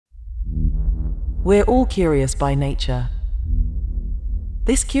We're all curious by nature.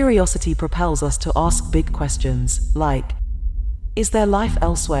 This curiosity propels us to ask big questions, like, is there life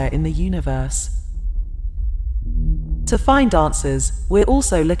elsewhere in the universe? To find answers, we're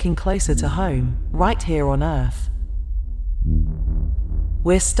also looking closer to home, right here on Earth.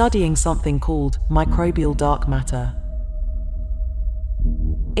 We're studying something called microbial dark matter.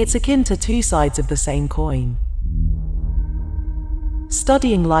 It's akin to two sides of the same coin.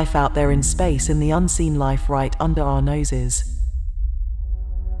 Studying life out there in space and the unseen life right under our noses.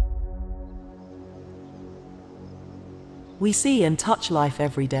 We see and touch life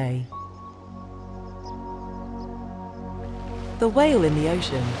every day. The whale in the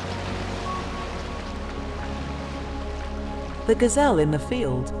ocean. The gazelle in the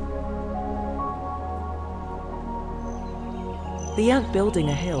field. The ant building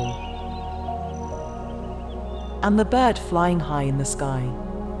a hill. And the bird flying high in the sky.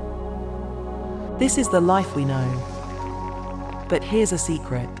 This is the life we know. But here's a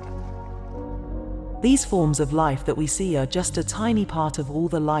secret. These forms of life that we see are just a tiny part of all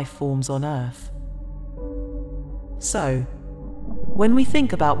the life forms on Earth. So, when we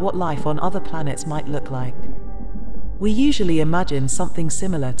think about what life on other planets might look like, we usually imagine something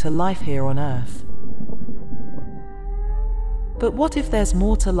similar to life here on Earth. But what if there's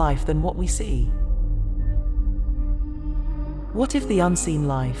more to life than what we see? What if the unseen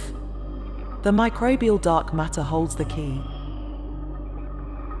life, the microbial dark matter, holds the key?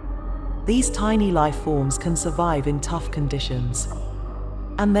 These tiny life forms can survive in tough conditions,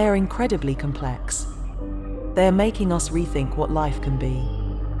 and they're incredibly complex. They're making us rethink what life can be.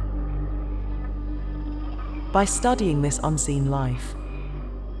 By studying this unseen life,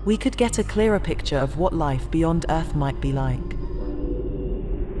 we could get a clearer picture of what life beyond Earth might be like.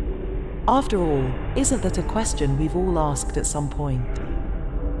 After all, isn't that a question we've all asked at some point?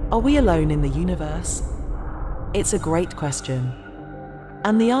 Are we alone in the universe? It's a great question.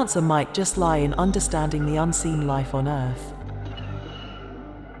 And the answer might just lie in understanding the unseen life on Earth.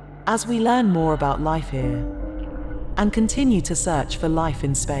 As we learn more about life here, and continue to search for life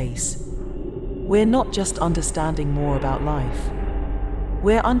in space, we're not just understanding more about life.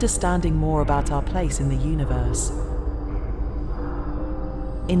 We're understanding more about our place in the universe.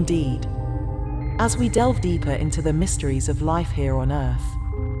 Indeed, as we delve deeper into the mysteries of life here on Earth,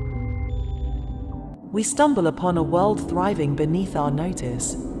 we stumble upon a world thriving beneath our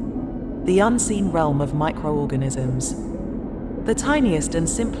notice, the unseen realm of microorganisms. The tiniest and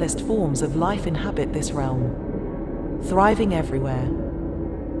simplest forms of life inhabit this realm, thriving everywhere.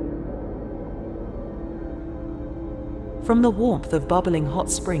 From the warmth of bubbling hot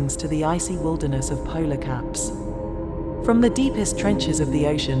springs to the icy wilderness of polar caps. From the deepest trenches of the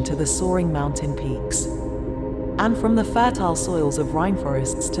ocean to the soaring mountain peaks. And from the fertile soils of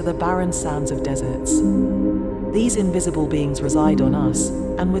rainforests to the barren sands of deserts. These invisible beings reside on us,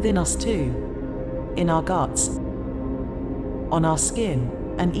 and within us too. In our guts, on our skin,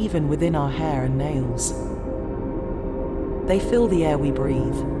 and even within our hair and nails. They fill the air we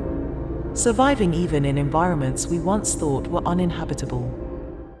breathe, surviving even in environments we once thought were uninhabitable.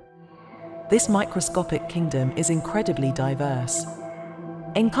 This microscopic kingdom is incredibly diverse,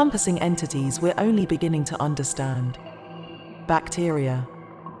 encompassing entities we're only beginning to understand. Bacteria,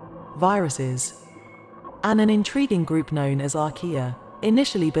 viruses, and an intriguing group known as archaea,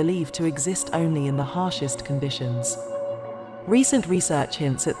 initially believed to exist only in the harshest conditions. Recent research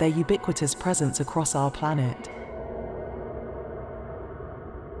hints at their ubiquitous presence across our planet.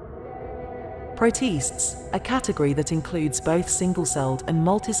 Protists, a category that includes both single-celled and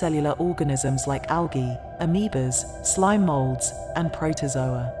multicellular organisms like algae, amoebas, slime molds, and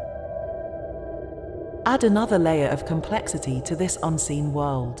protozoa, add another layer of complexity to this unseen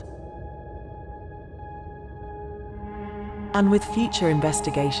world. And with future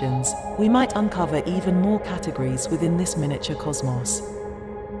investigations, we might uncover even more categories within this miniature cosmos.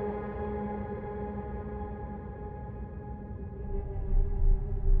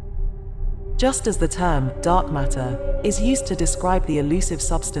 Just as the term dark matter is used to describe the elusive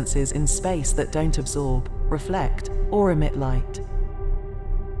substances in space that don't absorb, reflect, or emit light,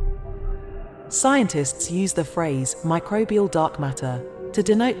 scientists use the phrase microbial dark matter to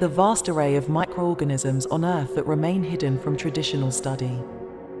denote the vast array of microorganisms on Earth that remain hidden from traditional study.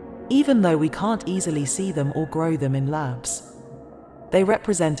 Even though we can't easily see them or grow them in labs, they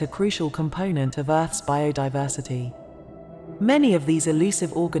represent a crucial component of Earth's biodiversity. Many of these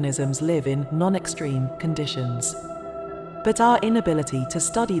elusive organisms live in non-extreme conditions, but our inability to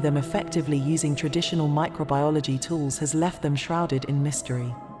study them effectively using traditional microbiology tools has left them shrouded in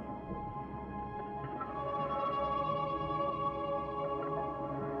mystery.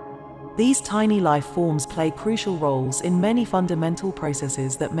 These tiny life forms play crucial roles in many fundamental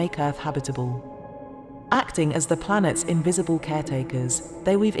processes that make Earth habitable. Acting as the planet's invisible caretakers,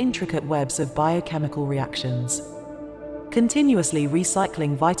 they weave intricate webs of biochemical reactions, continuously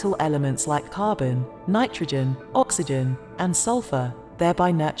recycling vital elements like carbon, nitrogen, oxygen, and sulfur,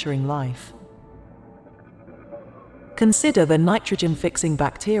 thereby nurturing life. Consider the nitrogen-fixing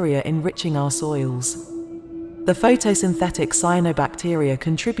bacteria enriching our soils, the photosynthetic cyanobacteria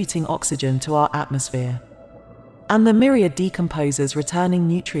contributing oxygen to our atmosphere, and the myriad decomposers returning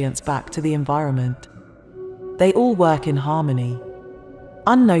nutrients back to the environment. They all work in harmony,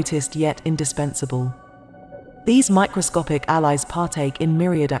 unnoticed yet indispensable. These microscopic allies partake in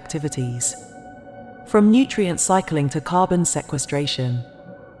myriad activities, from nutrient cycling to carbon sequestration,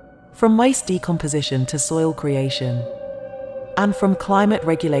 from waste decomposition to soil creation, and from climate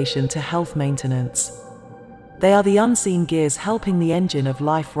regulation to health maintenance. They are the unseen gears helping the engine of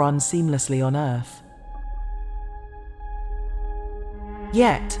life run seamlessly on Earth.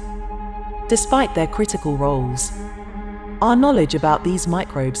 Yet, despite their critical roles, our knowledge about these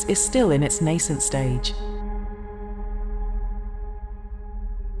microbes is still in its nascent stage.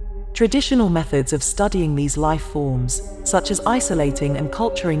 Traditional methods of studying these life forms, such as isolating and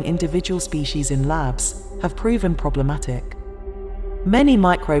culturing individual species in labs, have proven problematic. Many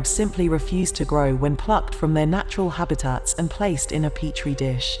microbes simply refuse to grow when plucked from their natural habitats and placed in a petri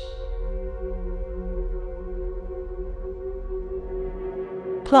dish.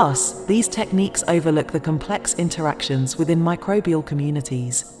 Plus, these techniques overlook the complex interactions within microbial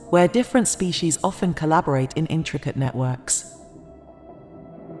communities, where different species often collaborate in intricate networks.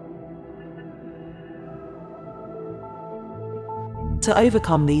 To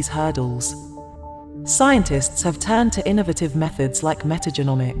overcome these hurdles, scientists have turned to innovative methods like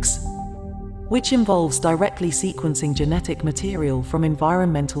metagenomics, which involves directly sequencing genetic material from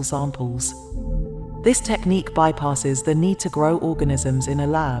environmental samples. This technique bypasses the need to grow organisms in a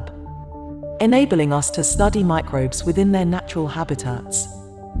lab, enabling us to study microbes within their natural habitats,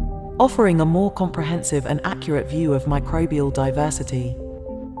 offering a more comprehensive and accurate view of microbial diversity.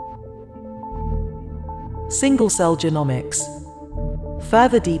 Single-cell genomics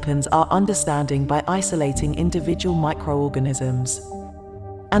further deepens our understanding by isolating individual microorganisms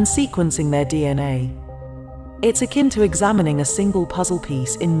and sequencing their DNA. It's akin to examining a single puzzle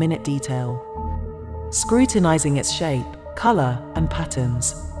piece in minute detail, scrutinizing its shape, color, and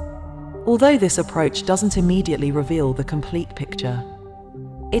patterns. Although this approach doesn't immediately reveal the complete picture,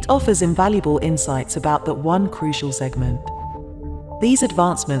 it offers invaluable insights about that one crucial segment. These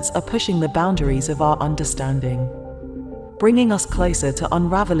advancements are pushing the boundaries of our understanding, bringing us closer to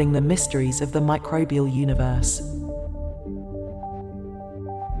unraveling the mysteries of the microbial universe.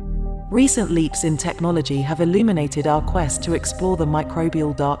 Recent leaps in technology have illuminated our quest to explore the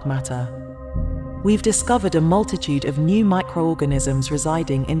microbial dark matter. We've discovered a multitude of new microorganisms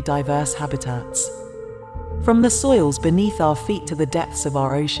residing in diverse habitats, from the soils beneath our feet to the depths of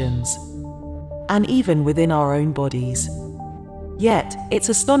our oceans, and even within our own bodies. Yet, it's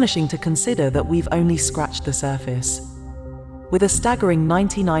astonishing to consider that we've only scratched the surface, with a staggering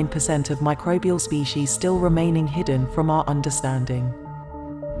 99% of microbial species still remaining hidden from our understanding.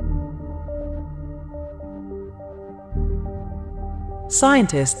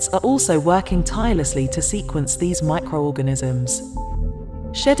 Scientists are also working tirelessly to sequence these microorganisms,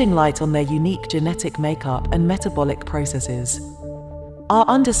 shedding light on their unique genetic makeup and metabolic processes. Our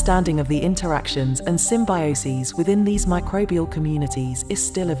understanding of the interactions and symbioses within these microbial communities is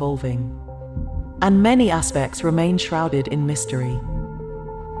still evolving, and many aspects remain shrouded in mystery.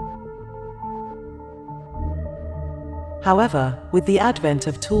 However, with the advent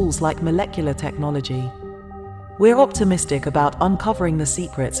of tools like molecular technology, we're optimistic about uncovering the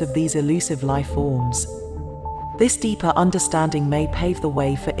secrets of these elusive life forms. This deeper understanding may pave the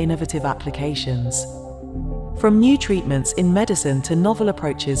way for innovative applications, from new treatments in medicine to novel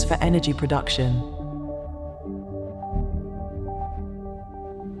approaches for energy production.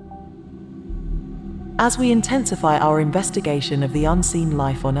 As we intensify our investigation of the unseen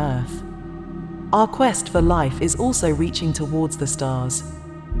life on Earth, our quest for life is also reaching towards the stars.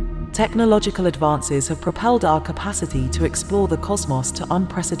 Technological advances have propelled our capacity to explore the cosmos to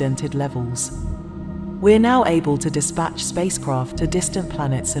unprecedented levels. We're now able to dispatch spacecraft to distant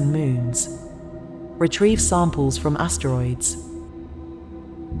planets and moons, retrieve samples from asteroids,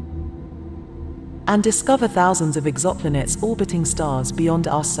 and discover thousands of exoplanets orbiting stars beyond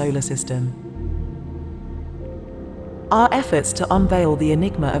our solar system. Our efforts to unveil the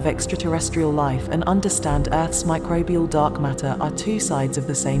enigma of extraterrestrial life and understand Earth's microbial dark matter are two sides of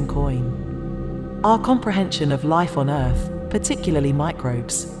the same coin. Our comprehension of life on Earth, particularly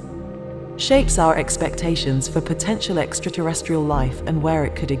microbes, shapes our expectations for potential extraterrestrial life and where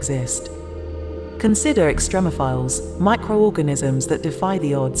it could exist. Consider extremophiles, microorganisms that defy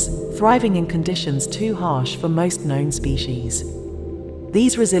the odds, thriving in conditions too harsh for most known species.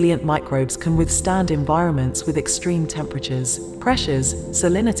 These resilient microbes can withstand environments with extreme temperatures, pressures,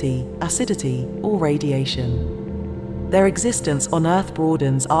 salinity, acidity, or radiation. Their existence on Earth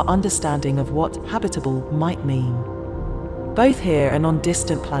broadens our understanding of what habitable might mean, both here and on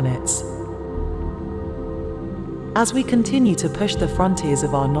distant planets. As we continue to push the frontiers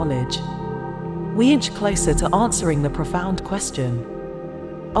of our knowledge, we inch closer to answering the profound question: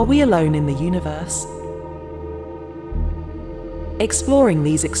 are we alone in the universe? Exploring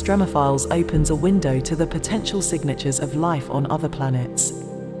these extremophiles opens a window to the potential signatures of life on other planets.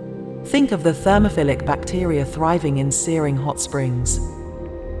 Think of the thermophilic bacteria thriving in searing hot springs,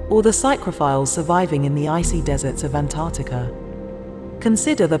 or the psychrophiles surviving in the icy deserts of Antarctica.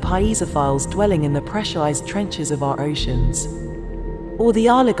 Consider the piezophils dwelling in the pressurized trenches of our oceans, or the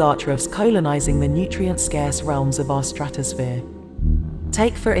oligotrophs colonizing the nutrient-scarce realms of our stratosphere.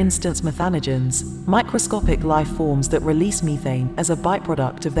 Take, for instance, methanogens, microscopic life forms that release methane as a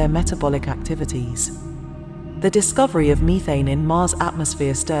byproduct of their metabolic activities. The discovery of methane in Mars'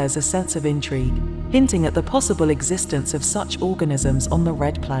 atmosphere stirs a sense of intrigue, hinting at the possible existence of such organisms on the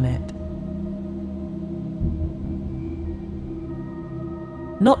red planet.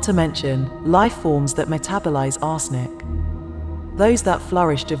 Not to mention life forms that metabolize arsenic, those that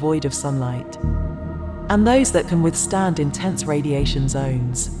flourish devoid of sunlight, and those that can withstand intense radiation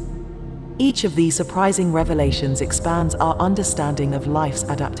zones. Each of these surprising revelations expands our understanding of life's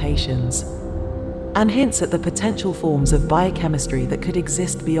adaptations and hints at the potential forms of biochemistry that could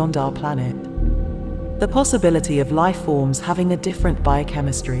exist beyond our planet. The possibility of life forms having a different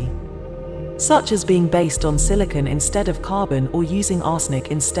biochemistry, such as being based on silicon instead of carbon or using arsenic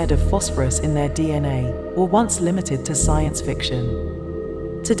instead of phosphorus in their DNA, were once limited to science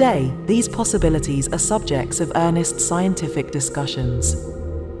fiction. Today, these possibilities are subjects of earnest scientific discussions.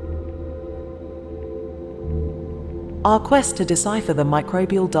 Our quest to decipher the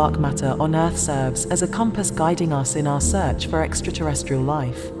microbial dark matter on Earth serves as a compass guiding us in our search for extraterrestrial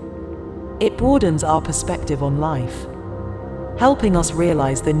life. It broadens our perspective on life, helping us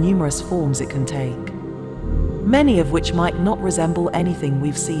realize the numerous forms it can take, many of which might not resemble anything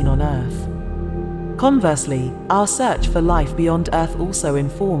we've seen on Earth. Conversely, our search for life beyond Earth also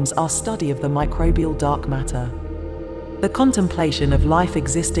informs our study of the microbial dark matter. The contemplation of life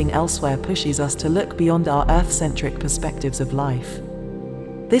existing elsewhere pushes us to look beyond our Earth-centric perspectives of life.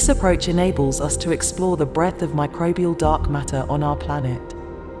 This approach enables us to explore the breadth of microbial dark matter on our planet,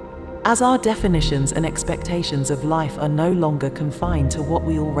 as our definitions and expectations of life are no longer confined to what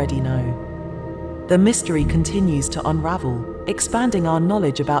we already know. The mystery continues to unravel, expanding our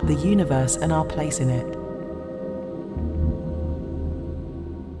knowledge about the universe and our place in it.